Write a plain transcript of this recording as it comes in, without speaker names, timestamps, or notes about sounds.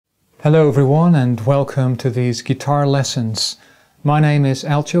Hello everyone and welcome to these guitar lessons. My name is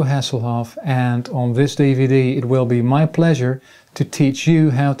Alcho Hasselhoff and on this DVD it will be my pleasure to teach you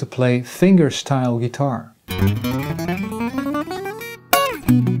how to play fingerstyle guitar.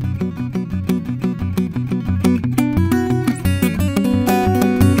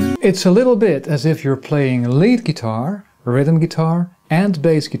 It's a little bit as if you're playing lead guitar, rhythm guitar and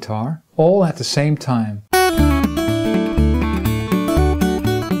bass guitar all at the same time.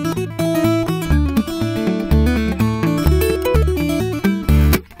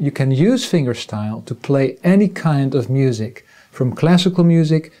 You can use fingerstyle to play any kind of music, from classical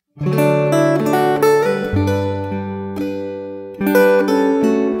music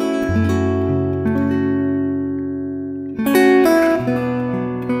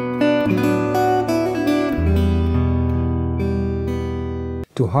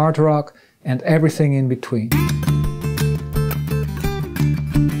to hard rock and everything in between.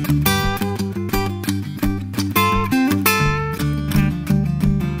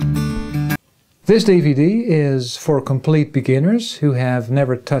 This DVD is for complete beginners who have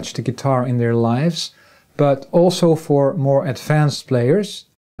never touched a guitar in their lives, but also for more advanced players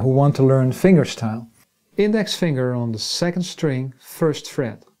who want to learn fingerstyle. Index finger on the 2nd string, 1st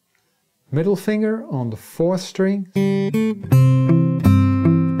fret. Middle finger on the 4th string.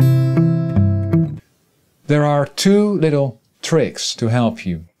 There are two little tricks to help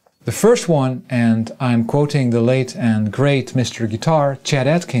you. The first one, and I'm quoting the late and great Mr. Guitar, Chet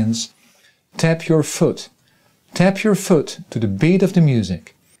Atkins, tap your foot. Tap your foot to the beat of the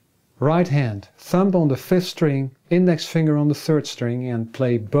music. Right hand, thumb on the 5th string, index finger on the 3rd string and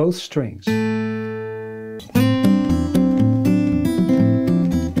play both strings.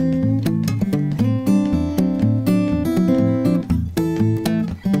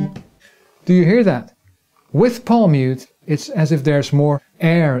 Do you hear that? With palm mute, it's as if there's more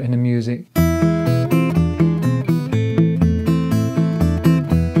air in the music.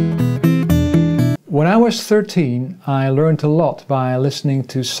 When I was 13, I learned a lot by listening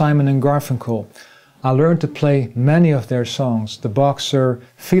to Simon and Garfunkel. I learned to play many of their songs, The Boxer,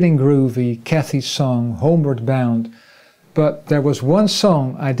 Feeling Groovy, Kathy's Song, Homeward Bound. But there was one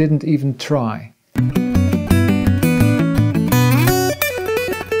song I didn't even try.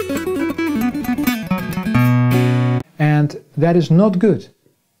 And that is not good.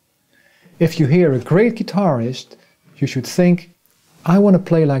 If you hear a great guitarist, you should think, I want to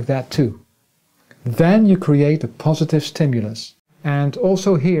play like that too. Then you create a positive stimulus. And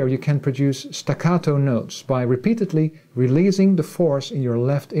also here you can produce staccato notes by repeatedly releasing the force in your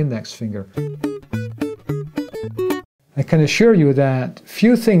left index finger. I can assure you that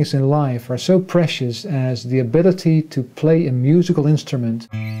few things in life are so precious as the ability to play a musical instrument.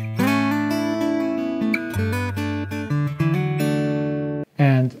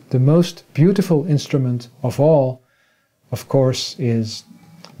 And the most beautiful instrument of all, of course, is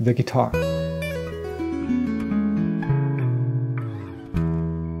the guitar.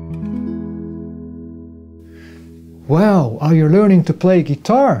 Wow, are you learning to play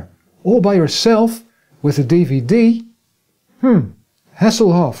guitar all by yourself with a DVD?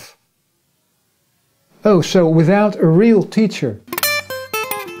 Hasselhoff. Oh, so without a real teacher.